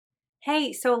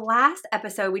Hey, so last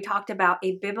episode we talked about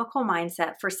a biblical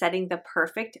mindset for setting the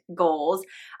perfect goals.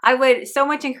 I would so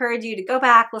much encourage you to go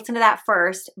back, listen to that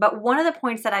first. But one of the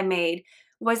points that I made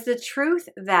was the truth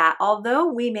that although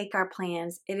we make our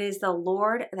plans, it is the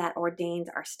Lord that ordains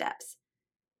our steps.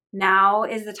 Now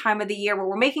is the time of the year where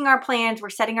we're making our plans, we're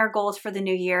setting our goals for the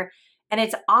new year, and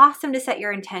it's awesome to set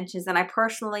your intentions. And I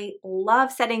personally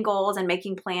love setting goals and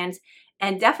making plans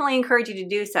and definitely encourage you to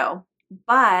do so.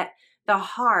 But the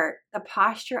heart, the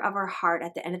posture of our heart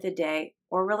at the end of the day,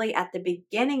 or really at the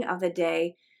beginning of the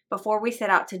day, before we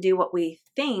set out to do what we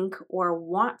think or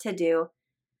want to do,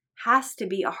 has to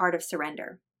be a heart of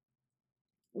surrender.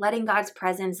 Letting God's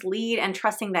presence lead and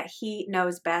trusting that He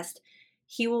knows best.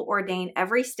 He will ordain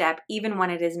every step, even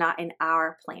when it is not in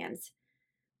our plans.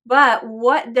 But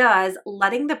what does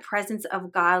letting the presence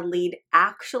of God lead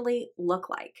actually look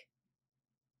like?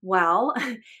 Well,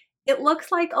 it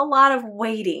looks like a lot of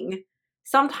waiting.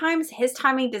 Sometimes His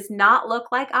timing does not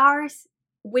look like ours,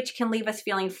 which can leave us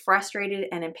feeling frustrated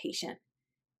and impatient.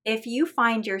 If you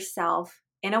find yourself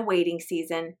in a waiting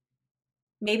season,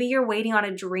 maybe you're waiting on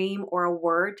a dream or a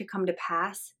word to come to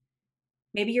pass.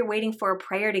 Maybe you're waiting for a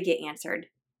prayer to get answered.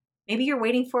 Maybe you're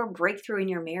waiting for a breakthrough in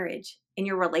your marriage, in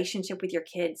your relationship with your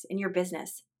kids, in your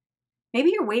business. Maybe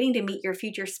you're waiting to meet your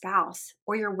future spouse,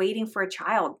 or you're waiting for a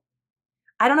child.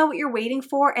 I don't know what you're waiting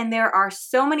for, and there are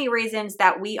so many reasons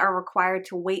that we are required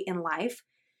to wait in life.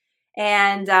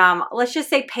 And let's just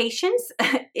say patience,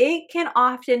 it can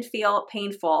often feel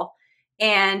painful.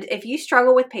 And if you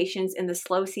struggle with patience in the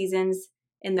slow seasons,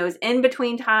 in those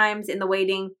in-between times, in the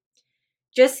waiting,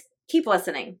 just keep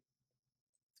listening.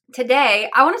 Today,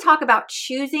 I want to talk about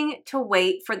choosing to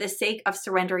wait for the sake of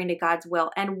surrendering to God's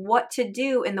will and what to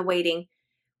do in the waiting.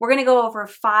 We're going to go over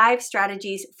 5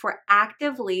 strategies for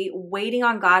actively waiting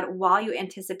on God while you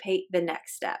anticipate the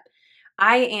next step.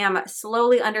 I am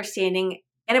slowly understanding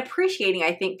and appreciating,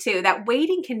 I think, too, that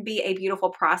waiting can be a beautiful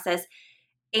process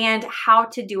and how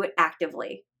to do it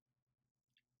actively.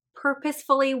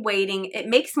 Purposefully waiting, it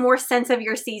makes more sense of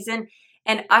your season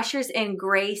and ushers in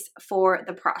grace for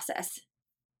the process.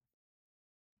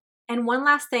 And one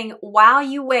last thing, while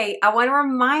you wait, I want to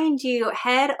remind you,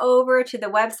 head over to the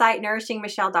website,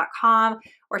 nourishingmichelle.com,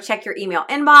 or check your email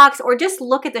inbox, or just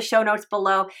look at the show notes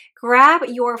below. Grab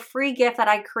your free gift that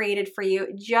I created for you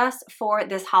just for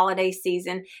this holiday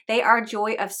season. They are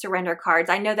Joy of Surrender cards.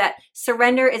 I know that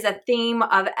surrender is a theme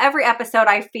of every episode,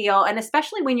 I feel, and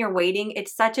especially when you're waiting,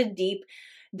 it's such a deep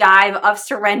dive of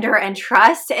surrender and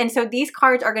trust. And so these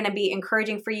cards are going to be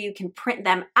encouraging for you. You can print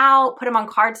them out, put them on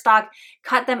cardstock,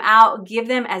 cut them out, give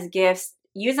them as gifts.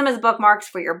 Use them as bookmarks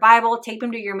for your Bible, tape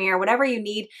them to your mirror, whatever you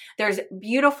need. There's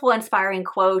beautiful, inspiring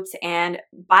quotes and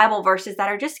Bible verses that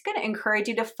are just going to encourage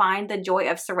you to find the joy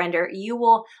of surrender. You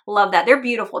will love that. They're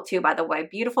beautiful too, by the way.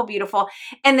 Beautiful, beautiful.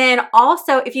 And then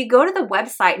also, if you go to the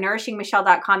website,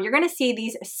 nourishingmichelle.com, you're going to see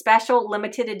these special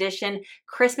limited edition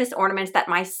Christmas ornaments that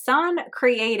my son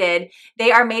created.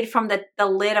 They are made from the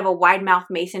lid of a wide mouth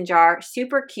mason jar.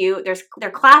 Super cute.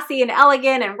 They're classy and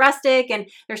elegant and rustic, and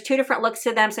there's 2 different looks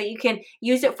to them. So you can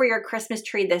use it for your Christmas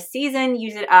tree this season.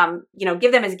 Use it,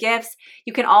 give them as gifts.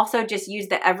 You can also just use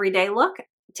the everyday look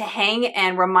to hang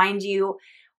and remind you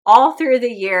all through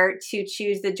the year to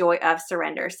choose the joy of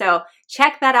surrender. So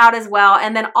check that out as well.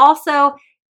 And then also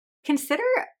consider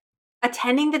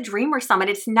attending the Dreamer Summit.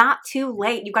 It's not too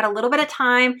late. You've got a little bit of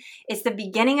time. It's the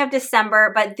beginning of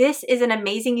December, but this is an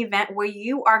amazing event where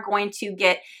you are going to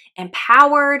get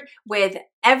empowered with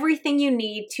everything you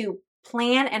need to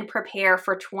plan and prepare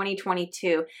for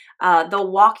 2022.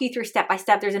 They'll walk you through step by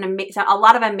step. There's a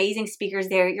lot of amazing speakers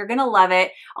there. You're going to love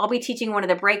it. I'll be teaching one of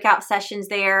the breakout sessions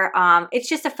there. It's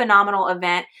just a phenomenal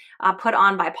event put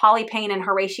on by Polly Payne and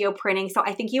Horatio Printing. So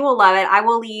I think you will love it. I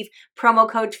will leave promo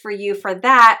codes for you for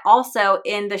that also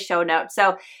in the show notes.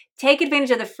 So take advantage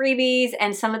of the freebies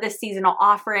and some of the seasonal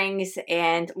offerings,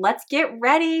 and let's get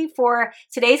ready for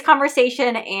today's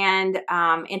conversation and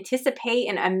anticipate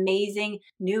an amazing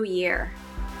new year.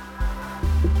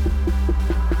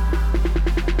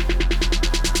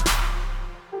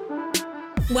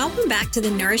 Welcome back to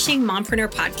the Nourishing Mompreneur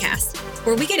podcast,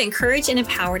 where we get encouraged and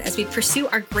empowered as we pursue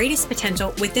our greatest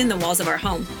potential within the walls of our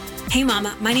home. Hey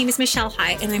mama, my name is Michelle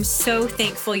High, and I'm so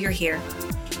thankful you're here.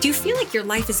 Do you feel like your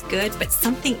life is good, but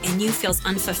something in you feels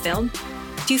unfulfilled?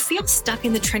 Do you feel stuck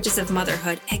in the trenches of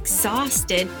motherhood,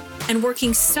 exhausted and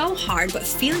working so hard, but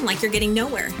feeling like you're getting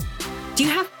nowhere? Do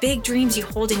you have big dreams you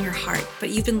hold in your heart,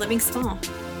 but you've been living small?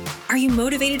 Are you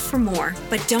motivated for more,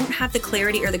 but don't have the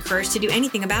clarity or the courage to do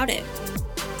anything about it?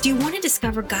 Do you want to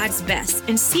discover God's best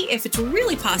and see if it's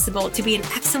really possible to be an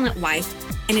excellent wife,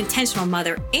 an intentional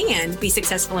mother, and be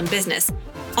successful in business,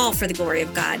 all for the glory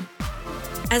of God.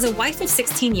 As a wife of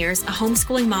 16 years, a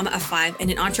homeschooling mama of 5,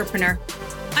 and an entrepreneur,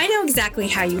 I know exactly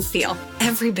how you feel,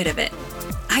 every bit of it.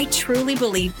 I truly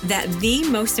believe that the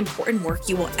most important work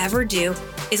you will ever do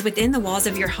is within the walls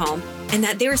of your home, and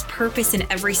that there is purpose in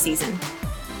every season.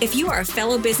 If you are a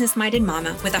fellow business-minded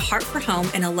mama with a heart for home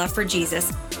and a love for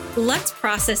Jesus, let's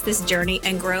process this journey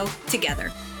and grow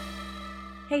together.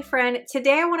 Hey friend,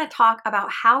 today I want to talk about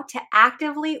how to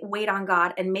actively wait on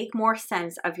God and make more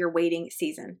sense of your waiting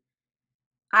season.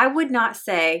 I would not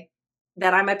say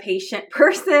that I'm a patient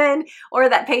person or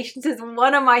that patience is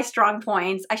one of my strong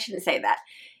points. I shouldn't say that.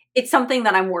 It's something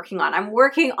that I'm working on. I'm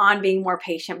working on being more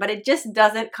patient, but it just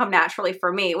doesn't come naturally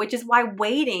for me, which is why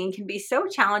waiting can be so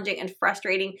challenging and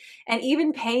frustrating and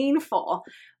even painful.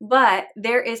 But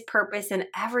there is purpose in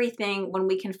everything when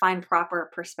we can find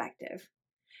proper perspective.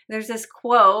 There's this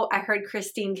quote I heard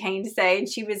Christine Kane say, and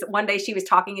one day she was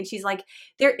talking and she's like,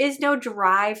 there is no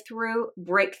drive-through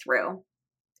breakthrough.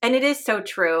 And it is so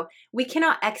true. We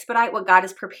cannot expedite what God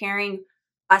is preparing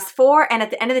us for. And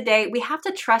at the end of the day, we have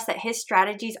to trust that His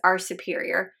strategies are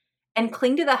superior and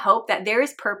cling to the hope that there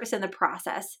is purpose in the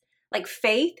process. Like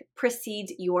faith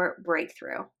precedes your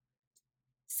breakthrough.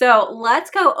 So let's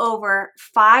go over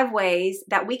 5 ways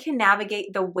that we can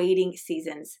navigate the waiting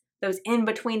seasons, those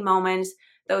in-between moments,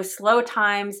 those slow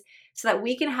times, so that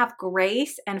we can have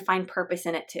grace and find purpose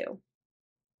in it too.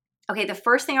 Okay, the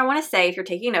first thing I want to say, if you're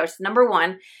taking notes, number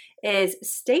 1 is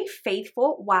stay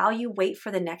faithful while you wait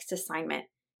for the next assignment.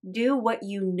 Do what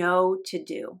you know to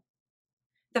do.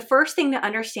 The first thing to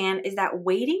understand is that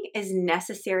waiting is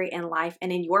necessary in life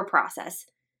and in your process.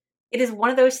 It is one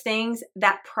of those things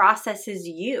that processes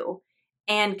you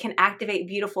and can activate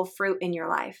beautiful fruit in your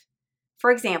life.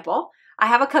 For example, I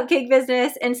have a cupcake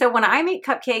business, and so when I make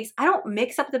cupcakes, I don't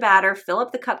mix up the batter, fill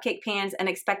up the cupcake pans, and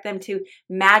expect them to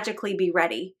magically be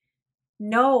ready.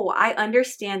 No, I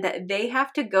understand that they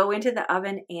have to go into the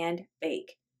oven and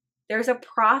bake. There's a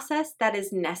process that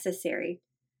is necessary.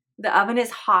 The oven is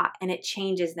hot and it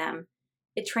changes them.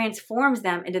 It transforms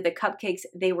them into the cupcakes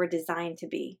they were designed to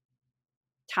be.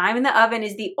 Time in the oven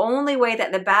is the only way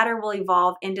that the batter will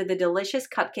evolve into the delicious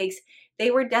cupcakes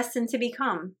they were destined to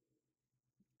become.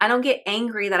 I don't get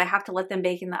angry that I have to let them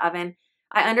bake in the oven.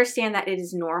 I understand that it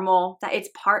is normal, that it's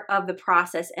part of the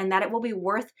process, and that it will be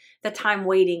worth the time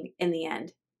waiting in the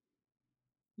end.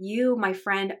 You, my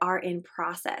friend, are in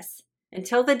process.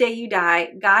 Until the day you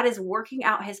die, God is working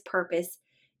out His purpose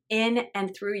in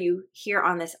and through you here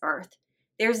on this earth.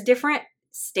 There's different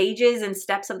stages and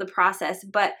steps of the process,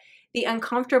 but the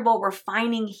uncomfortable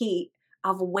refining heat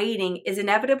of waiting is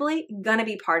inevitably going to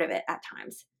be part of it at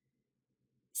times.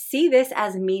 See this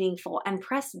as meaningful and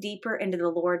press deeper into the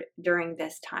Lord during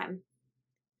this time.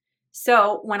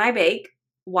 So when I bake,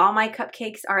 while my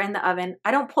cupcakes are in the oven,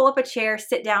 I don't pull up a chair,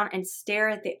 sit down, and stare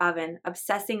at the oven,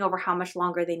 obsessing over how much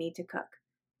longer they need to cook.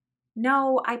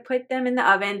 No, I put them in the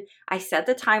oven, I set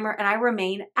the timer, and I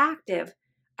remain active.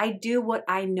 I do what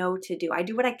I know to do. I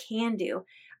do what I can do.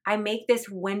 I make this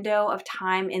window of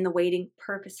time in the waiting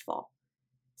purposeful.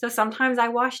 So sometimes I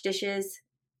wash dishes,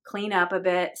 clean up a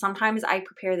bit. Sometimes I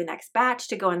prepare the next batch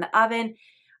to go in the oven.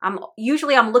 I'm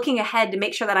looking ahead to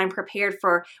make sure that I'm prepared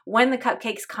for when the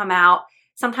cupcakes come out.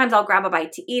 Sometimes I'll grab a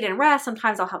bite to eat and rest.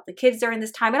 Sometimes I'll help the kids during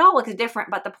this time. It all looks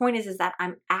different, but the point is that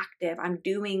I'm active. I'm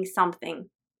doing something.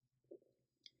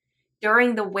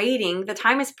 During the waiting, the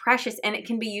time is precious and it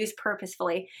can be used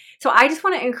purposefully. So I just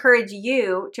want to encourage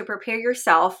you to prepare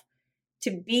yourself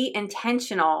to be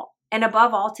intentional and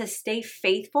above all, to stay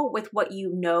faithful with what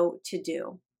you know to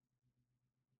do.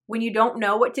 When you don't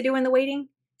know what to do in the waiting,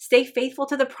 stay faithful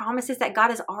to the promises that God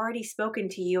has already spoken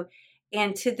to you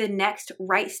and to the next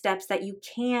right steps that you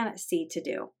can see to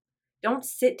do. Don't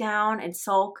sit down and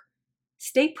sulk.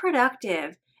 Stay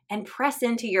productive and press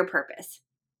into your purpose.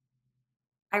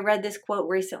 I read this quote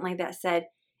recently that said,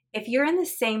 if you're in the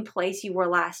same place you were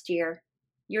last year,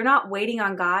 you're not waiting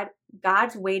on God,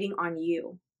 God's waiting on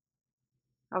you.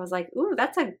 I was like, ooh,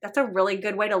 that's a really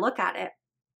good way to look at it.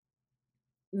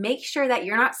 Make sure that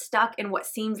you're not stuck in what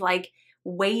seems like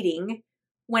waiting,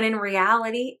 when in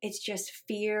reality, it's just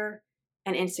fear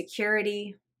and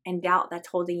insecurity and doubt that's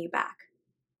holding you back.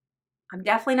 I'm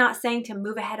definitely not saying to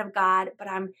move ahead of God, but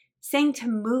I'm saying to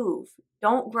move.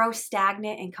 Don't grow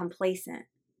stagnant and complacent.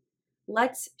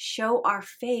 Let's show our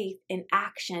faith in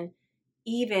action,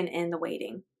 even in the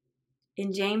waiting.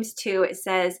 In James 2, it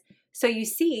says, so you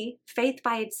see, faith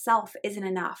by itself isn't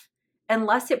enough.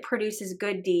 Unless it produces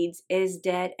good deeds, it is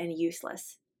dead and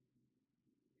useless.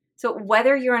 So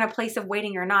whether you're in a place of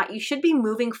waiting or not, you should be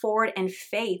moving forward in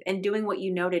faith and doing what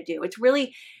you know to do.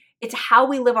 It's how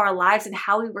we live our lives and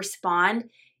how we respond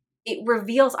it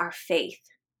reveals our faith.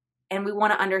 And we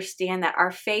want to understand that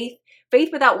our faith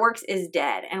without works is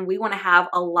dead. And we want to have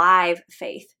a live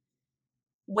faith.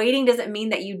 Waiting doesn't mean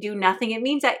that you do nothing.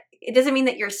 It doesn't mean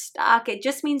that you're stuck. It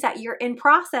just means that you're in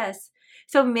process.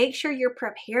 So make sure you're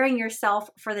preparing yourself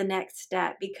for the next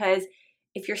step, because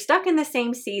if you're stuck in the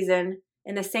same season,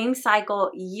 in the same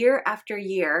cycle year after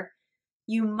year,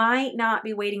 you might not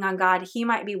be waiting on God. He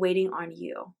might be waiting on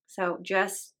you. So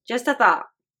just a thought.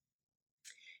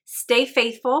 Stay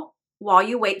faithful while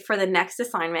you wait for the next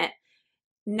assignment,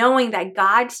 knowing that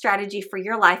God's strategy for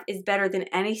your life is better than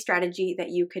any strategy that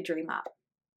you could dream up.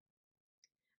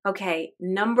 Okay,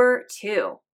 number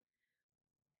 2.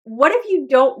 What if you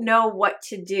don't know what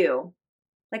to do?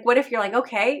 Like, what if you're like,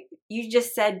 okay, you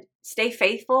just said stay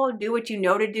faithful, do what you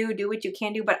know to do what you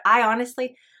can do, but I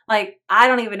honestly, I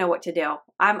don't even know what to do.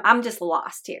 I'm just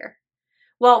lost here.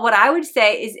 Well, what I would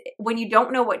say is, when you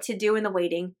don't know what to do in the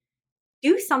waiting,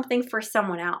 do something for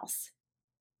someone else.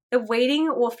 The waiting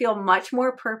will feel much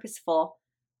more purposeful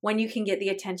when you can get the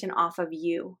attention off of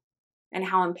you and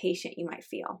how impatient you might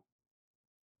feel.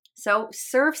 So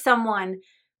serve someone,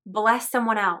 bless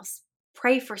someone else,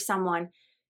 pray for someone,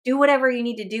 do whatever you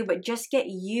need to do, but just get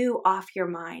you off your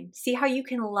mind. See how you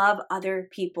can love other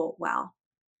people well.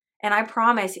 And I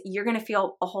promise you're going to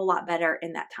feel a whole lot better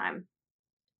in that time.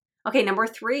 Okay, number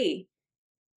 3,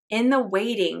 in the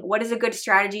waiting, what is a good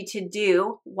strategy to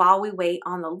do while we wait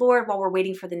on the Lord, while we're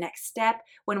waiting for the next step,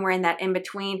 when we're in that in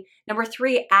between? Number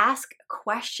 3, ask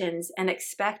questions and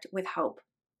expect with hope.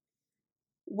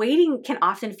 Waiting can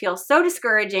often feel so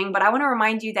discouraging, but I want to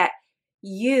remind you that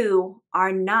you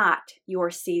are not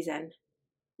your season.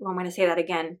 Well, I'm going to say that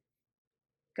again.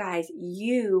 Guys,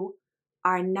 you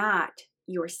are not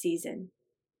your season.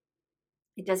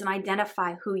 It doesn't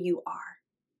identify who you are.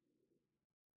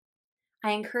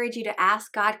 I encourage you to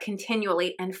ask God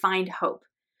continually and find hope.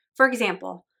 For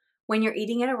example, when you're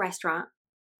eating at a restaurant,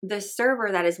 the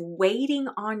server that is waiting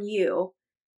on you,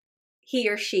 he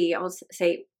or she, I will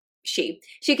say she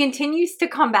continues to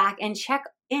come back and check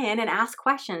in and ask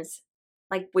questions.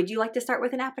 Like, would you like to start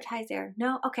with an appetizer?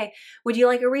 No? Okay. Would you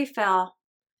like a refill?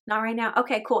 Not right now.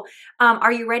 Okay, cool.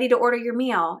 Are you ready to order your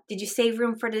meal? Did you save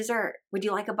room for dessert? Would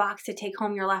you like a box to take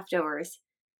home your leftovers?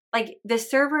 Like, the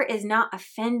server is not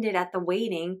offended at the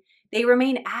waiting. They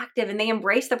remain active and they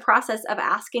embrace the process of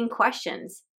asking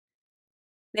questions.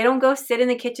 They don't go sit in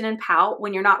the kitchen and pout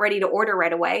when you're not ready to order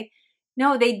right away.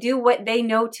 No, they do what they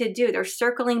know to do. They're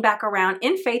circling back around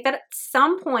in faith that at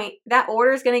some point that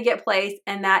order is going to get placed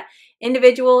and that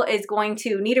individual is going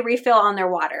to need a refill on their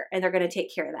water, and they're going to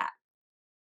take care of that.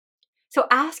 So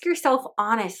ask yourself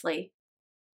honestly,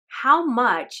 how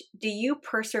much do you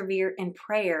persevere in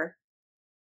prayer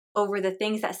over the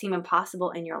things that seem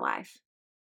impossible in your life,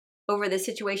 over the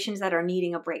situations that are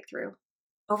needing a breakthrough,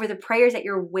 over the prayers that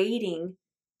you're waiting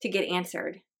to get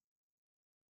answered?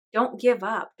 Don't give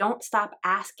up. Don't stop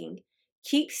asking.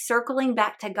 Keep circling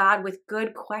back to God with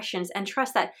good questions and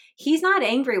trust that He's not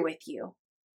angry with you.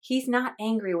 He's not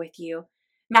angry with you.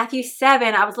 Matthew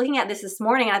 7, I was looking at this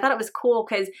morning and I thought it was cool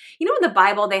because, in the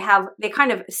Bible, they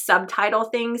kind of subtitle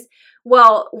things.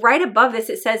 Well, right above this,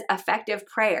 it says effective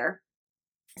prayer.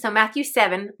 So Matthew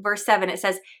 7, verse 7, it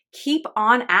says, keep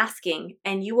on asking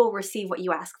and you will receive what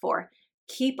you ask for.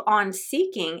 Keep on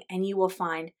seeking and you will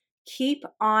find. Keep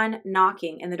on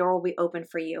knocking and the door will be open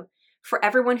for you. For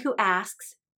everyone who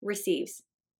asks, receives.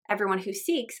 Everyone who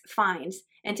seeks, finds.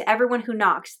 And to everyone who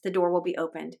knocks, the door will be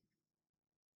opened.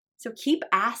 So keep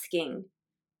asking.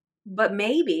 But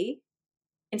maybe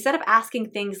instead of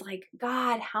asking things like,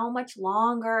 God, how much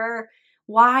longer?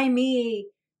 Why me?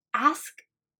 Ask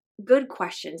good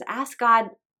questions. Ask God,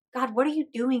 what are you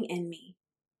doing in me?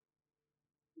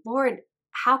 Lord,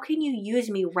 how can you use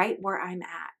me right where I'm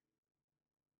at?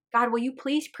 God, will you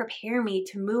please prepare me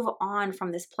to move on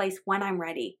from this place when I'm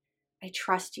ready? I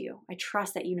trust you. I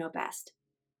trust that you know best.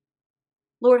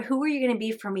 Lord, who are you going to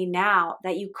be for me now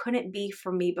that you couldn't be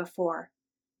for me before?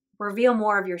 Reveal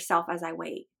more of yourself as I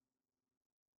wait.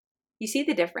 You see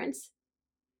the difference?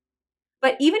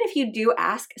 But even if you do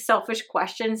ask selfish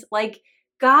questions, like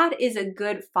God is a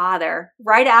good father,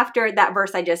 right after that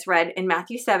verse I just read in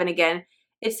Matthew 7 again,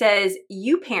 it says,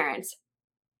 you parents,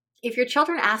 if your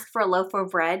children ask for a loaf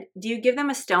of bread, do you give them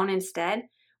a stone instead?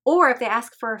 Or if they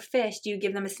ask for a fish, do you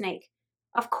give them a snake?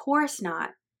 Of course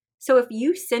not. So if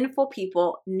you sinful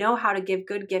people know how to give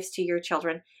good gifts to your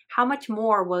children, how much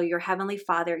more will your heavenly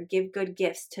Father give good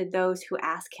gifts to those who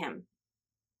ask him?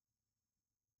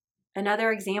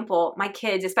 Another example, my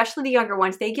kids, especially the younger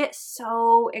ones, they get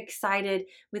so excited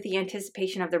with the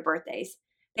anticipation of their birthdays.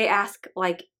 They ask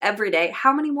like every day,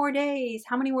 how many more days?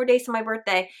 How many more days to my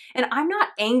birthday? And I'm not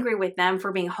angry with them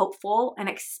for being hopeful and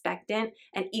expectant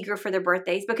and eager for their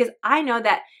birthdays, because I know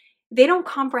that they don't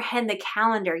comprehend the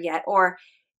calendar yet or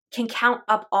can count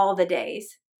up all the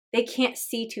days. They can't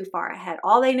see too far ahead.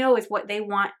 All they know is what they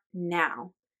want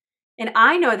now. And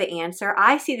I know the answer.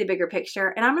 I see the bigger picture,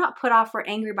 and I'm not put off or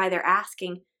angry by their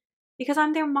asking because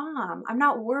I'm their mom. I'm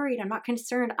not worried. I'm not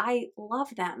concerned. I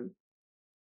love them.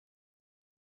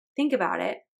 Think about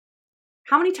it.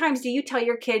 How many times do you tell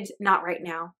your kids, not right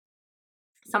now?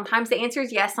 Sometimes the answer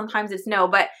is yes, sometimes it's no,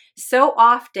 but so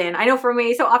often, I know for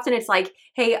me, so often it's like,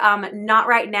 hey, not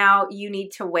right now, you need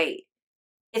to wait.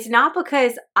 It's not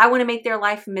because I want to make their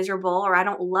life miserable or I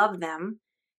don't love them.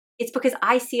 It's because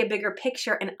I see a bigger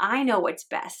picture and I know what's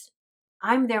best.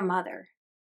 I'm their mother.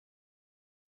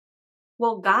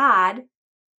 Well, God,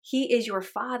 He is your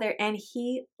Father and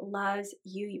He loves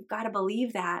you. You've got to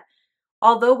believe that.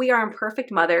 Although we are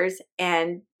imperfect mothers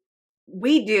and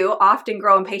we do often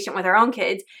grow impatient with our own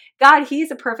kids, God, He's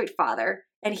a perfect Father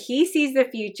and He sees the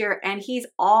future and He's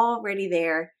already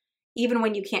there, even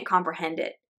when you can't comprehend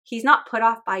it. He's not put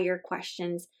off by your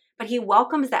questions, but He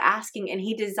welcomes the asking and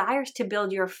He desires to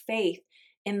build your faith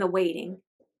in the waiting.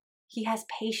 He has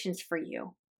patience for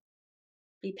you.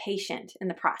 Be patient in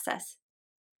the process.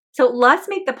 So let's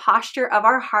make the posture of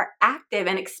our heart active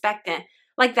and expectant,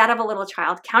 like that of a little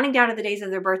child, counting down to the days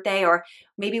of their birthday or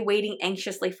maybe waiting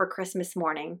anxiously for Christmas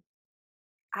morning.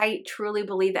 I truly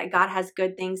believe that God has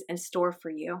good things in store for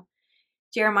you.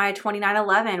 Jeremiah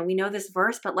 29:11, we know this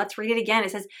verse, but let's read it again.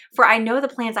 It says, "For I know the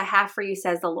plans I have for you,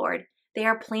 says the Lord. They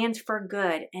are plans for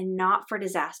good and not for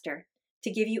disaster, to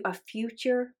give you a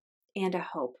future and a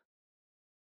hope."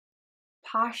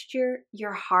 Posture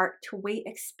your heart to wait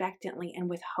expectantly and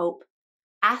with hope,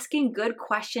 asking good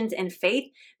questions in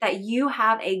faith that you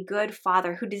have a good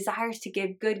Father who desires to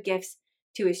give good gifts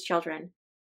to His children.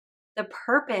 The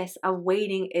purpose of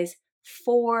waiting is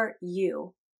for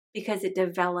you because it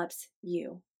develops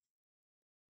you.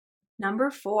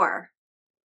 Number 4,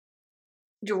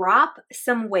 drop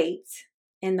some weight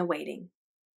in the waiting.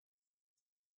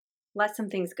 Let some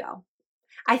things go.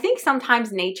 I think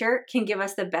sometimes nature can give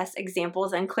us the best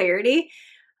examples and clarity.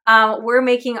 We're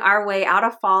making our way out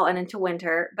of fall and into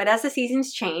winter, but as the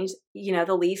seasons change,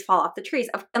 the leaves fall off the trees.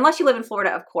 Unless you live in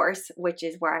Florida, of course, which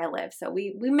is where I live. So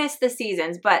we miss the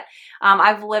seasons, but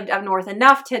I've lived up north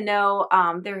enough to know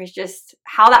there is just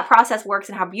how that process works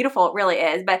and how beautiful it really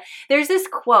is. But there's this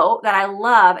quote that I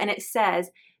love, and it says,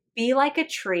 "Be like a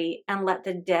tree and let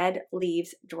the dead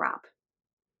leaves drop."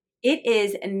 It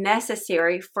is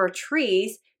necessary for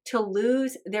trees to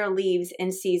lose their leaves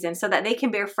in season so that they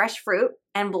can bear fresh fruit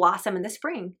and blossom in the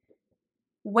spring.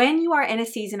 When you are in a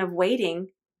season of waiting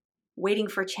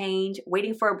for change,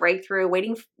 waiting for a breakthrough,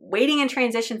 waiting in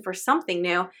transition for something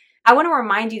new, I want to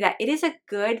remind you that it is a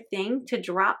good thing to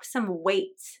drop some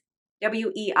weights,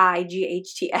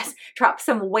 weights, drop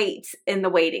some weights in the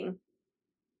waiting.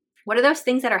 What are those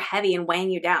things that are heavy and weighing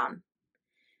you down?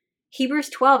 Hebrews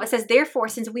 12, it says, "Therefore,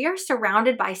 since we are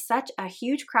surrounded by such a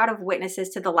huge crowd of witnesses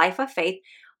to the life of faith,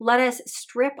 let us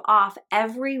strip off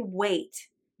every weight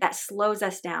that slows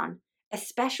us down,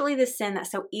 especially the sin that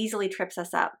so easily trips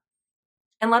us up.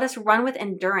 And let us run with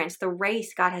endurance the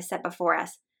race God has set before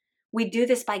us. We do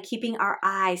this by keeping our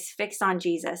eyes fixed on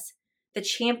Jesus, the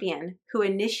champion who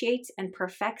initiates and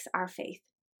perfects our faith."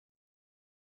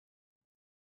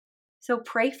 So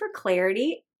pray for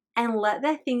clarity and let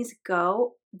the things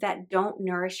go that don't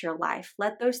nourish your life.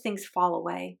 Let those things fall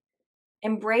away.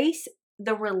 Embrace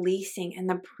the releasing and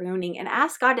the pruning and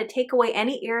ask God to take away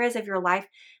any areas of your life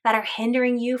that are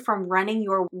hindering you from running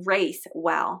your race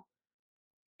well.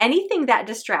 Anything that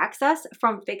distracts us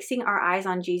from fixing our eyes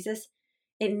on Jesus,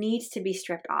 it needs to be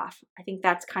stripped off. I think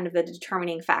that's kind of the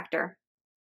determining factor.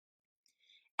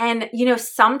 And,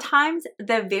 sometimes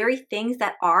the very things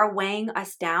that are weighing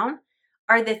us down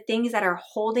are the things that are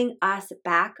holding us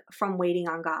back from waiting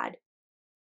on God.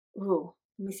 Ooh,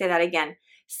 let me say that again.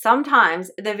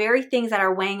 Sometimes the very things that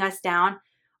are weighing us down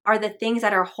are the things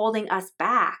that are holding us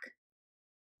back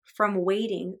from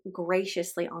waiting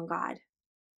graciously on God.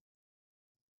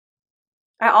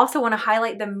 I also want to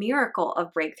highlight the miracle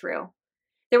of breakthrough.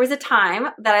 There was a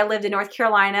time that I lived in North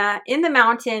Carolina in the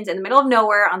mountains in the middle of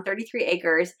nowhere on 33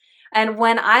 acres. And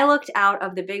when I looked out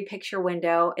of the big picture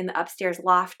window in the upstairs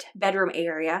loft bedroom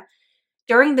area,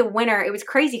 during the winter, it was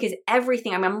crazy because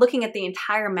everything, I'm looking at the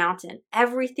entire mountain,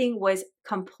 everything was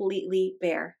completely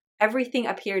bare. Everything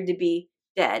appeared to be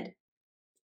dead.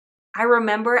 I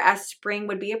remember as spring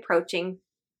would be approaching,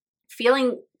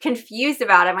 feeling confused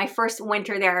about it. My first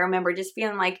winter there, I remember just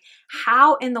feeling like,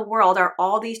 how in the world are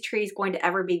all these trees going to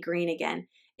ever be green again?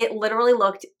 It literally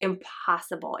looked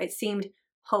impossible. It seemed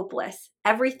hopeless.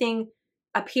 Everything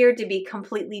appeared to be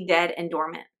completely dead and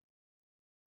dormant.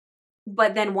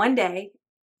 But then one day,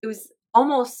 it was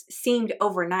almost seemed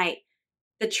overnight.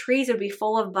 The trees would be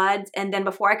full of buds, and then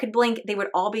before I could blink, they would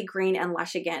all be green and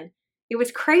lush again. It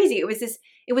was crazy. It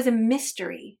was a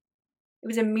mystery. It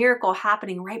was a miracle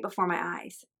happening right before my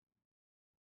eyes.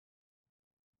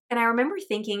 And I remember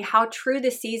thinking how true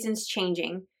the seasons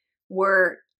changing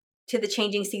were to the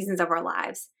changing seasons of our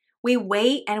lives. We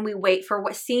wait and we wait for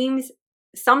what seems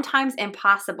sometimes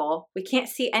impossible. We can't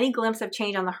see any glimpse of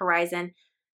change on the horizon.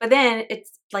 But then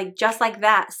it's like just like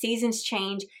that, seasons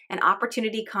change, an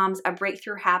opportunity comes, a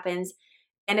breakthrough happens,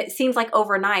 and it seems like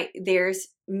overnight there's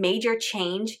major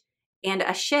change and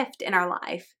a shift in our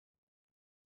life.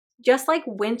 Just like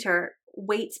winter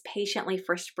waits patiently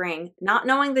for spring, not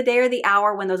knowing the day or the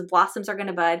hour when those blossoms are going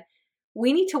to bud,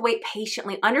 we need to wait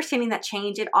patiently, understanding that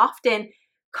change, it often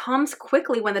comes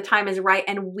quickly when the time is right,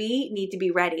 and we need to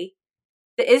be ready.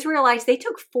 The Israelites, they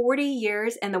took 40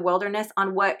 years in the wilderness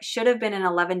on what should have been an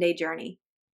 11-day journey.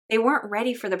 They weren't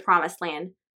ready for the promised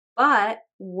land, but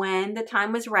when the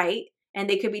time was right and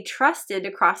they could be trusted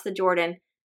to cross the Jordan,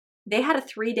 they had a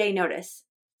 3-day notice.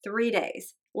 3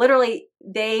 days. Literally,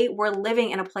 they were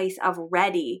living in a place of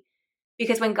ready,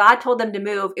 because when God told them to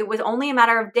move, it was only a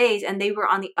matter of days and they were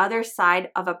on the other side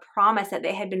of a promise that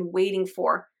they had been waiting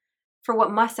for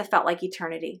what must have felt like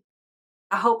eternity.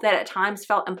 A hope that at times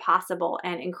felt impossible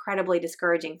and incredibly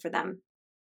discouraging for them.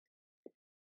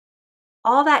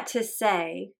 All that to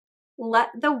say, let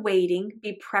the waiting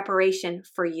be preparation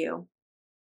for you.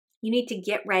 You need to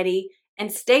get ready and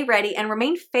stay ready and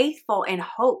remain faithful in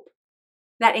hope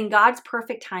that in God's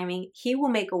perfect timing, He will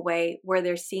make a way where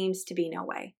there seems to be no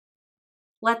way.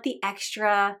 Let the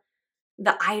extra,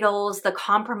 the idols, the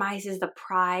compromises, the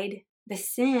pride, the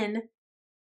sin,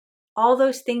 all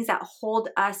those things that hold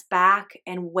us back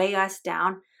and weigh us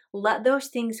down, let those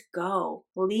things go.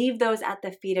 Leave those at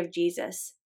the feet of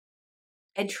Jesus.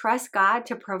 And trust God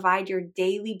to provide your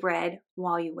daily bread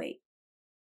while you wait.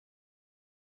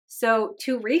 So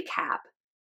to recap,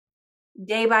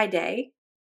 day by day,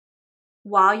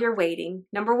 while you're waiting,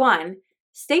 number 1,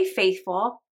 stay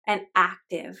faithful and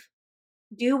active.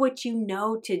 Do what you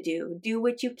know to do. Do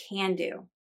what you can do.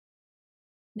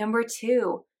 Number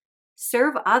 2,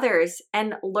 serve others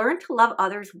and learn to love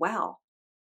others well.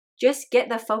 Just get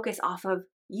the focus off of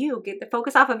you. Get the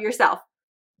focus off of yourself.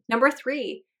 Number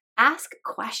 3, ask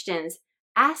questions.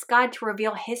 Ask God to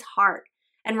reveal His heart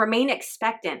and remain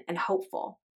expectant and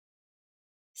hopeful.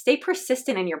 Stay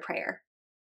persistent in your prayer.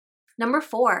 Number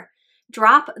 4,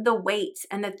 drop the weights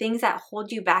and the things that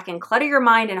hold you back and clutter your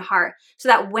mind and heart so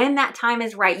that when that time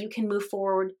is right, you can move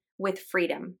forward with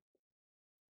freedom.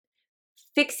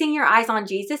 Fixing your eyes on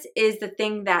Jesus is the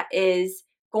thing that is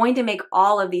going to make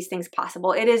all of these things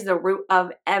possible. It is the root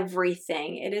of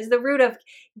everything. It is the root of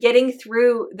getting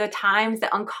through the times,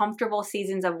 the uncomfortable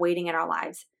seasons of waiting in our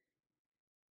lives.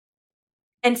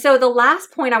 And so the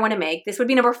last point I want to make, this would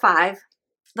be number 5.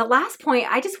 The last point,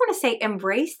 I just want to say,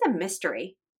 embrace the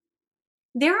mystery.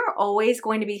 There are always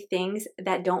going to be things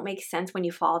that don't make sense when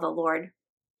you follow the Lord.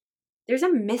 There's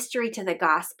a mystery to the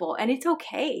gospel, and it's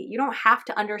okay. You don't have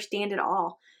to understand it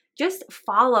all. Just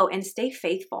follow and stay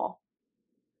faithful.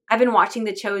 I've been watching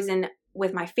The Chosen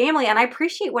with my family, and I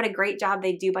appreciate what a great job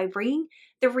they do by bringing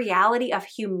the reality of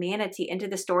humanity into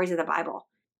the stories of the Bible.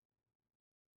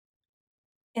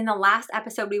 In the last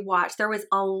episode we watched, there was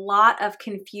a lot of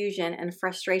confusion and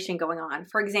frustration going on.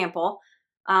 For example,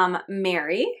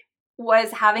 Mary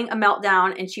was having a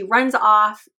meltdown and she runs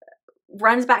off,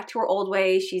 runs back to her old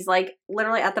ways. She's like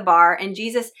literally at the bar, and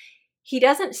Jesus, He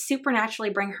doesn't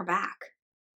supernaturally bring her back.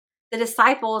 The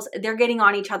disciples, they're getting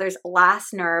on each other's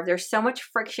last nerve. There's so much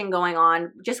friction going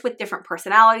on just with different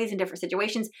personalities and different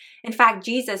situations. In fact,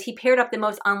 Jesus, He paired up the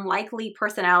most unlikely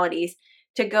personalities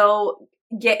to go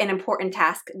get an important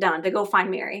task done, to go find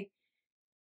Mary.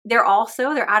 They're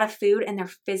out of food and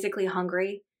they're physically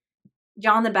hungry.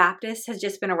 John the Baptist has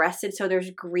just been arrested, so there's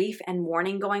grief and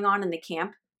mourning going on in the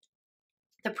camp.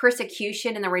 The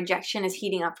persecution and the rejection is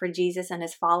heating up for Jesus and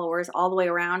His followers all the way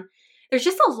around. There's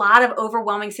just a lot of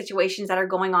overwhelming situations that are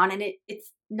going on, and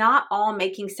it's not all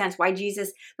making sense. Why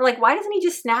Jesus, they're like, why doesn't He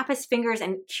just snap His fingers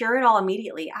and cure it all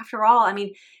immediately? After all, I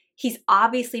mean, He's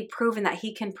obviously proven that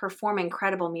He can perform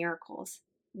incredible miracles.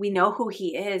 We know who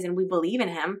He is and we believe in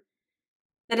Him.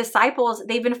 The disciples,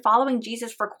 they've been following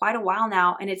Jesus for quite a while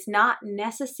now, and it's not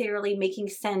necessarily making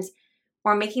sense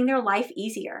or making their life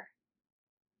easier.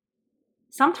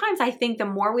 Sometimes I think the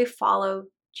more we follow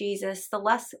Jesus, the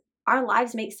less our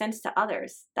lives make sense to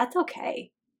others. That's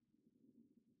okay.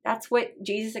 That's what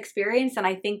Jesus experienced, and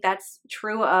I think that's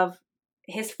true of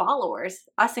his followers,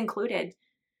 us included.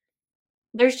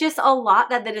 There's just a lot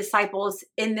that the disciples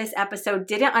in this episode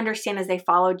didn't understand as they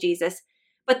followed Jesus,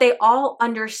 but they all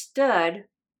understood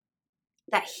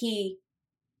that he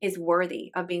is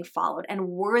worthy of being followed and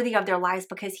worthy of their lives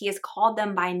because he has called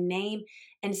them by name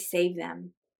and saved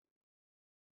them.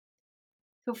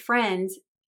 So friends,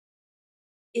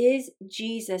 is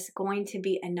Jesus going to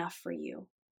be enough for you?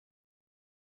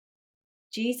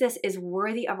 Jesus is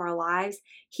worthy of our lives.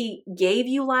 He gave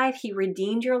you life. He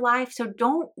redeemed your life. So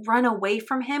don't run away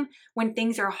from him when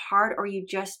things are hard or you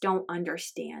just don't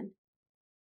understand.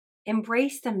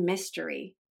 Embrace the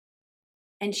mystery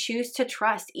and choose to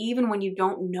trust even when you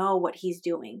don't know what he's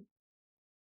doing.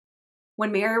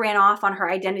 When Mary ran off on her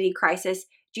identity crisis,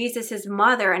 Jesus'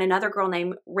 mother and another girl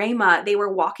named Rama, they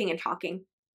were walking and talking.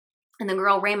 And the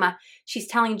girl, Rama, she's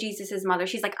telling Jesus' mother,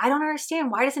 she's like, I don't understand.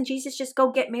 Why doesn't Jesus just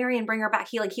go get Mary and bring her back?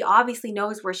 He obviously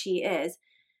knows where she is.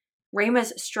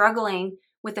 Rama's struggling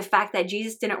with the fact that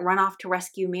Jesus didn't run off to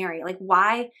rescue Mary.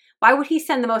 Why would he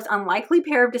send the most unlikely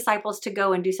pair of disciples to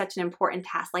go and do such an important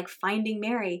task, like finding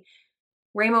Mary?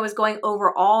 Rama was going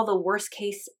over all the worst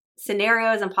case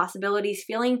scenarios and possibilities,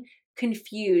 feeling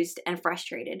confused and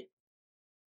frustrated.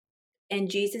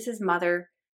 And Jesus' mother,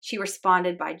 she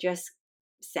responded by just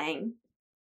saying,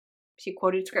 she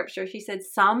quoted scripture. She said,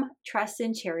 some trust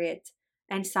in chariots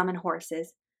and some in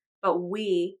horses, but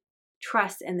we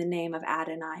trust in the name of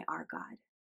Adonai, our God.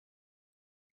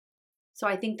 So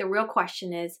I think the real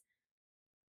question is,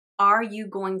 are you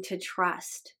going to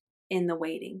trust in the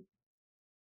waiting?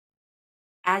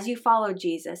 As you follow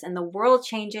Jesus and the world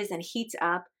changes and heats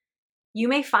up, you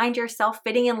may find yourself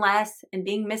fitting in less and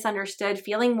being misunderstood,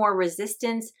 feeling more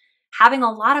resistance, having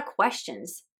a lot of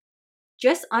questions.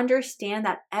 Just understand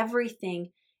that everything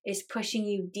is pushing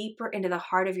you deeper into the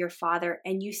heart of your Father,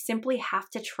 and you simply have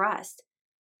to trust.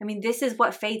 This is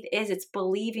what faith is. It's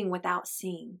believing without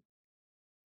seeing.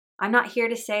 I'm not here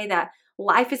to say that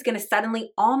life is going to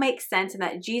suddenly all make sense and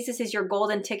that Jesus is your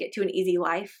golden ticket to an easy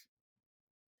life.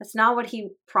 That's not what he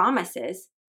promises.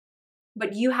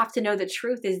 But you have to know the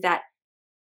truth is that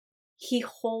he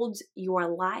holds your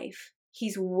life.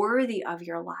 He's worthy of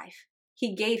your life.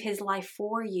 He gave his life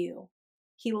for you.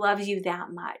 He loves you that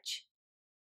much.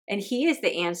 And he is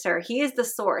the answer. He is the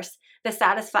source, the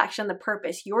satisfaction, the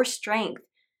purpose, your strength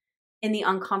in the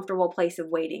uncomfortable place of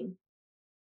waiting.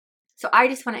 So I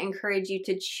just want to encourage you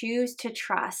to choose to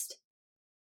trust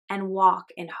and walk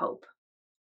in hope.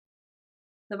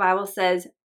 The Bible says,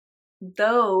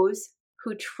 those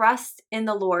who trust in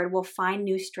the Lord will find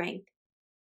new strength.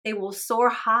 They will soar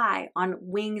high on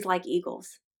wings like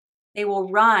eagles. They will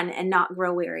run and not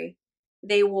grow weary.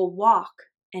 They will walk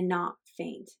and not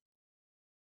faint.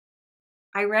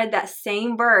 I read that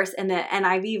same verse in the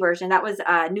NIV version. That was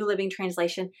a New Living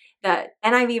Translation. The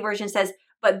NIV version says,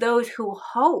 but those who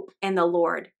hope in the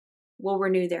Lord will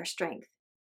renew their strength.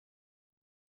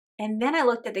 And then I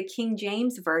looked at the King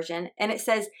James version and it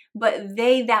says, but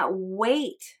they that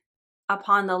wait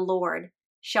upon the Lord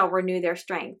shall renew their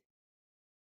strength.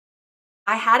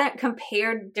 I hadn't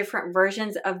compared different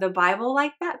versions of the Bible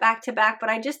like that back to back, but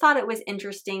I just thought it was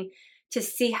interesting to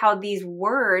see how these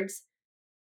words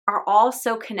are all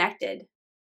so connected.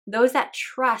 Those that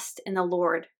trust in the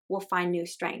Lord will find new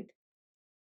strength.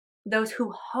 Those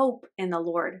who hope in the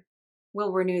Lord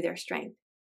will renew their strength.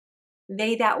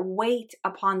 They that wait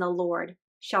upon the Lord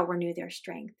shall renew their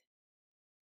strength.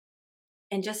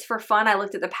 And just for fun, I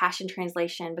looked at the Passion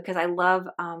Translation because I love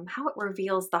how it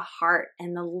reveals the heart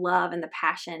and the love and the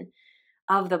passion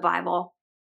of the Bible.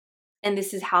 And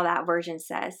this is how that version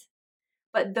says,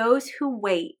 but those who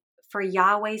wait for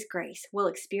Yahweh's grace will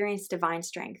experience divine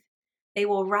strength. They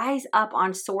will rise up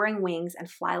on soaring wings and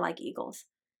fly like eagles,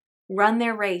 run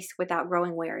their race without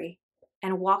growing weary,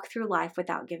 and walk through life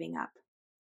without giving up.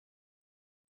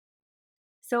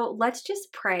 So let's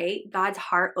just pray God's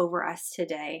heart over us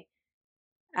today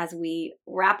as we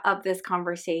wrap up this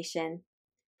conversation.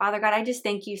 Father God, I just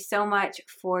thank you so much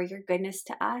for your goodness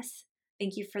to us.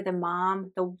 Thank you for the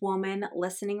mom, the woman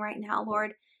listening right now,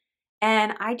 Lord.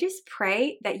 And I just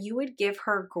pray that you would give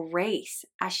her grace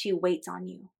as she waits on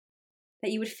you,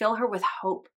 that you would fill her with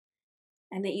hope,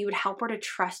 and that you would help her to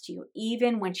trust you,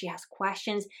 even when she has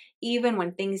questions, even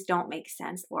when things don't make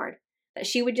sense, Lord. That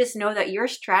she would just know that your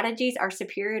strategies are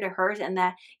superior to hers and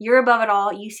that you're above it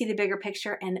all. You see the bigger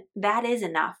picture, and that is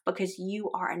enough because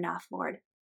you are enough, Lord.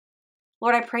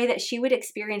 Lord, I pray that she would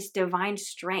experience divine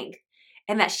strength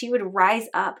and that she would rise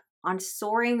up on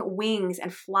soaring wings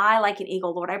and fly like an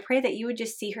eagle. Lord, I pray that you would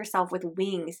just see herself with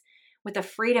wings, with the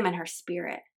freedom in her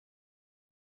spirit.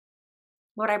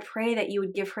 Lord, I pray that you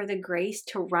would give her the grace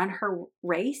to run her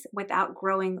race without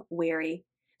growing weary,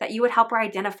 that you would help her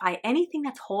identify anything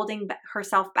that's holding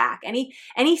herself back, any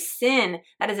sin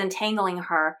that is entangling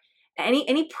her,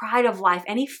 any pride of life,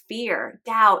 any fear,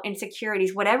 doubt,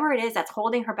 insecurities, whatever it is that's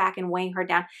holding her back and weighing her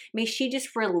down. May she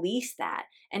just release that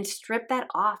and strip that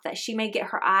off, that she may get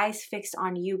her eyes fixed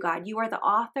on you, God. You are the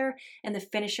author and the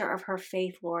finisher of her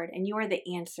faith, Lord, and you are the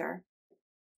answer.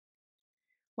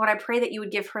 Lord, I pray that you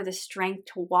would give her the strength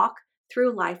to walk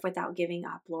through life without giving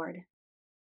up, Lord.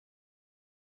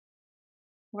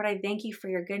 Lord, I thank you for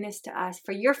your goodness to us,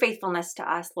 for your faithfulness to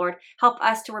us, Lord. Help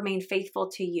us to remain faithful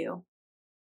to you.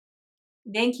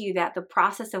 Thank you that the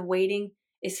process of waiting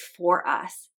is for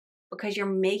us because you're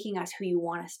making us who you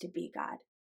want us to be, God.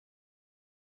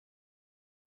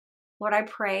 Lord, I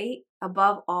pray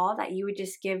above all that you would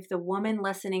just give the woman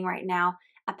listening right now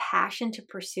a passion to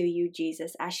pursue you,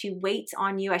 Jesus, as she waits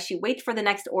on you, as she waits for the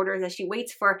next orders, as she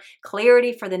waits for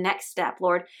clarity for the next step,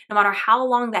 Lord. No matter how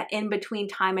long that in-between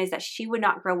time is, that she would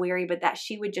not grow weary, but that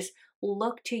she would just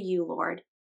look to you, Lord,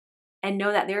 and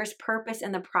know that there is purpose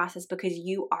in the process because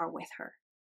you are with her.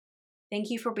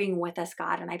 Thank you for being with us,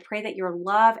 God, and I pray that your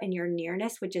love and your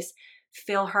nearness would just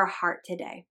fill her heart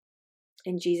today.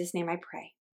 In Jesus' name I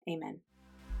pray. Amen.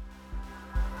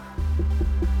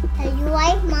 If you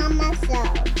like Mama So,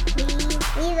 please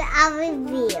leave a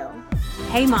review.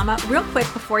 Hey Mama, real quick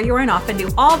before you run off and do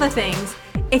all the things,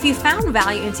 if you found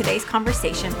value in today's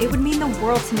conversation, it would mean the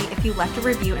world to me if you left a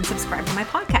review and subscribed to my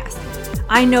podcast.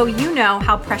 I know you know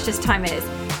how precious time is.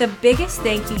 The biggest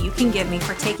thank you can give me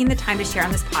for taking the time to share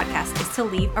on this podcast is to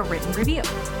leave a written review.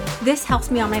 This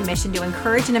helps me on my mission to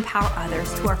encourage and empower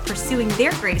others who are pursuing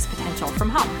their greatest potential from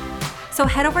home. So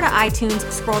head over to iTunes,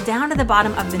 scroll down to the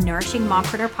bottom of the Nourishing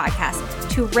Mompreneur podcast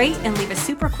to rate and leave a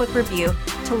super quick review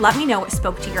to let me know what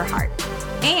spoke to your heart.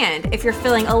 And if you're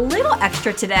feeling a little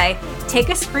extra today, take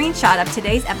a screenshot of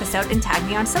today's episode and tag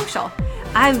me on social.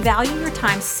 I value your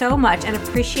time so much and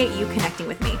appreciate you connecting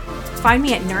with me. Find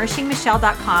me at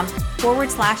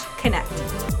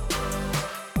nourishingmichelle.com/connect.